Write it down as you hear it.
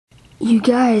You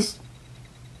guys,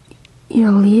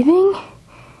 you're leaving?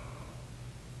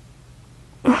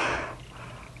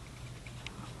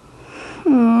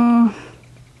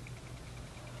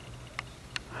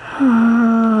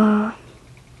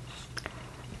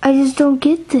 I just don't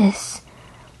get this.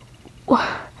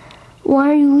 Why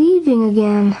are you leaving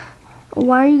again?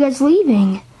 Why are you guys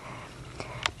leaving?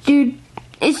 Dude,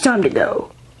 it's time to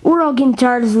go. We're all getting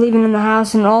tired of living in the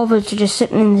house, and all of us are just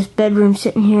sitting in this bedroom,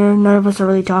 sitting here. None of us are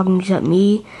really talking except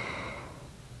me.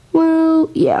 Well,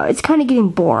 yeah, it's kind of getting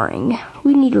boring.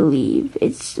 We need to leave.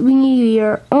 We need to be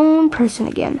our own person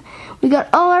again. We got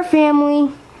all our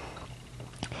family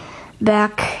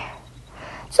back.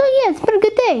 So yeah, it's been a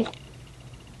good day.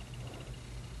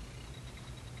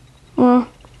 Well,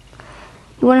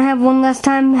 you want to have one last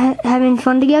time having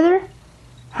fun together?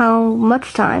 How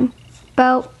much time?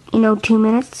 About, 2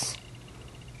 minutes.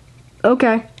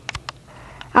 Okay.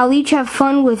 I'll each have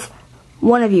fun with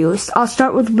one of you. I'll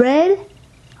start with Red.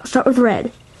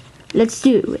 Let's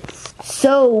do it.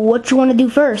 So, what you want to do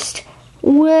first?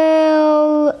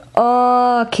 Well,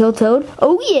 kill Toad.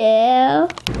 Oh yeah.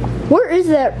 Where is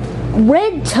that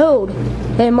red Toad?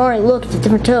 Hey Mario, look, it's a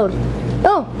different Toad.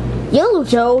 Oh, yellow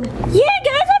Toad. Yeah,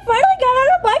 guys, I finally got out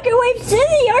of Microwave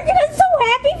City. Aren't you guys so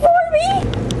happy for me?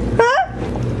 Huh?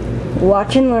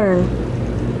 Watch and learn.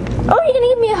 Oh, you gonna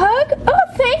give me a hug? Oh,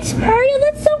 thanks, Mario.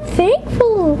 That's so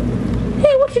thankful.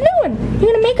 Hey, what you doing? You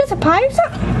gonna make us a pie or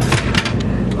something?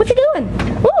 What you doing?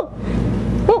 Oh,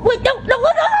 wait, no,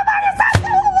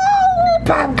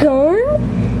 popcorn.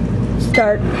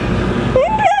 Start. No!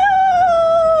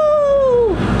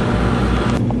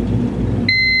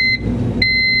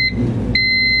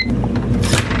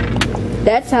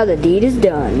 That's how the deed is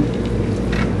done.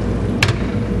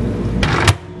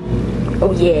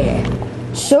 Oh yeah.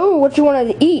 So, what you want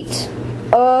to eat?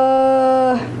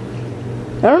 I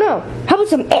don't know. How about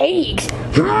some eggs?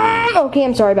 Okay,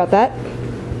 I'm sorry about that.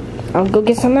 I'll go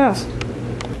get something else.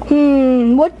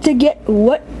 What to get?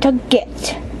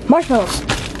 Marshmallows.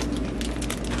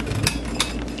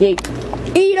 Yay.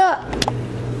 Eat up!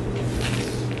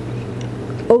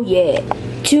 Oh yeah.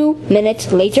 2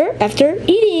 minutes later, after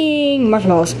eating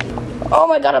marshmallows. Oh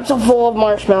my god, I'm so full of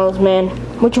marshmallows, man.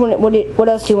 What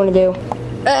else do you want to do?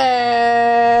 I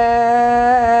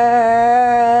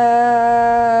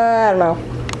don't know.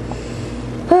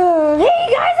 Hey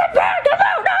guys, I'm back! I'm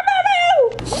out!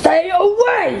 No! Stay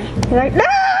away! You're like, no!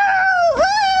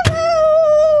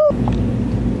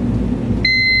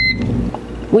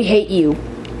 We hate you.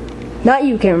 Not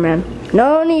you, cameraman.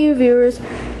 None of you viewers.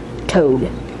 Toad.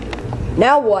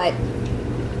 Now what?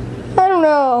 I don't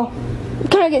know. I'm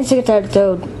kind of getting sick and tired of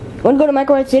Toad. Want to go to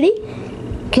Microwave City?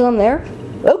 Kill him there?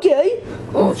 Okay.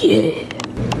 Oh yeah.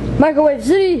 Microwave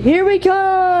City, here we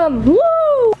come! Woo!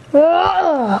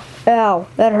 Ow,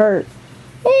 that hurt.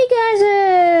 Hey guys,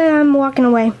 I'm walking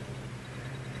away.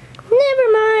 Never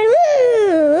mind.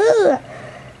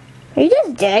 Are you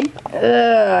just dead?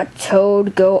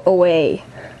 Toad, go away.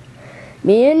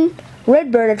 Me and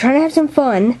Redbird are trying to have some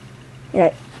fun.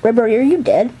 Redbird, are you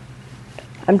dead?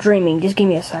 I'm dreaming. Just give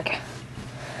me a second.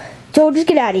 Toad, just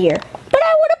get out of here. But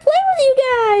I want to play with you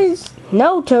guys.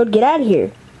 No, Toad, get out of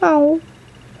here. Oh.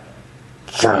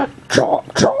 Chomp, chomp,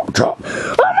 chomp, chomp.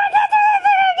 Oh my god!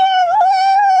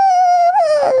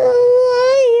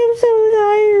 I am so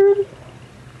tired.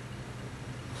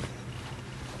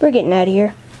 We're getting out of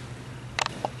here.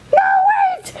 No,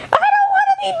 wait! I don't want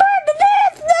to be burned to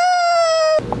death!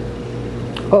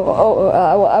 No!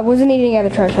 I wasn't eating out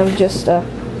of trash. I was just,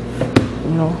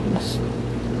 just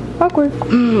awkward.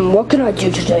 What can I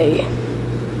do today?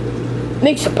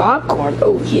 Make some popcorn.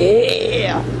 Oh,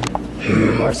 yeah.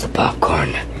 Where's the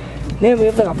popcorn? Man, we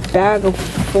have like a bag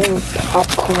full of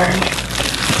popcorn.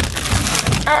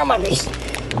 Oh, my face.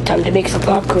 Time to make some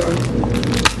popcorn.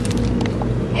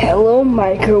 Hello,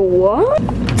 Micro. What?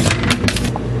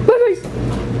 My face.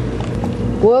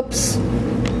 Whoops.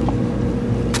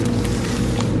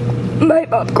 My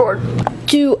popcorn.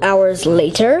 2 hours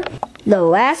later, the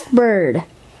last bird.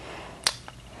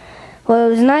 Well, it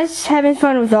was nice having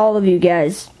fun with all of you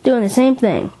guys, doing the same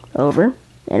thing, over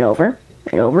and over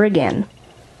and over again.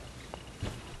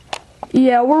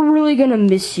 Yeah, we're really gonna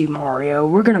miss you, Mario.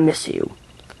 We're gonna miss you.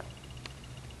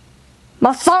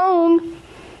 My song!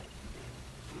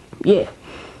 Yeah.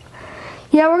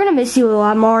 Yeah, we're gonna miss you a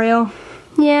lot, Mario.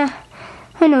 Yeah,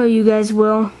 I know you guys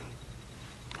will.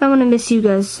 I'm gonna miss you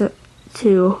guys,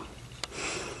 too.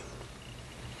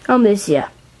 I'll miss ya.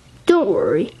 Don't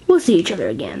worry, we'll see each other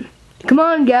again. Come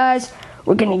on, guys.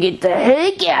 We're gonna get the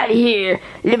heck out of here.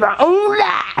 Live our own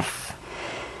life.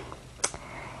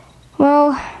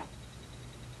 Well,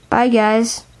 bye,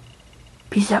 guys.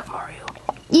 Peace out, Mario.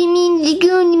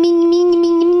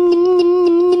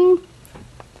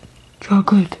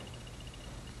 Chocolate.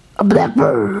 A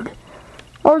blackbird.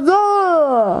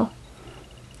 Arza!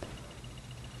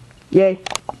 Yay.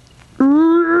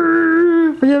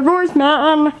 For your voice,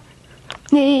 man.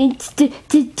 It's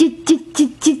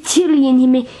chilly in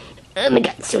here. Oh my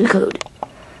god, so cold.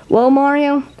 Well,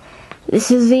 Mario,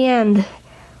 this is the end.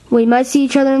 We might see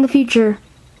each other in the future.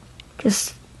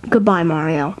 Just goodbye,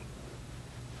 Mario.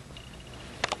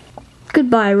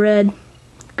 Goodbye, Red.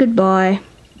 Goodbye.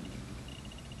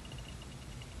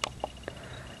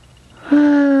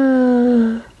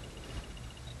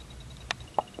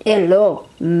 Hello,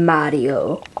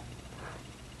 Mario.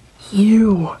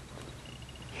 You.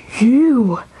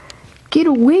 Get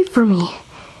away from me.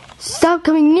 Stop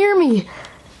coming near me.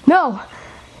 No.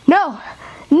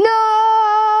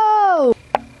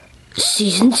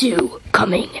 Season 2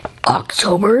 coming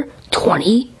October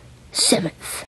 27th.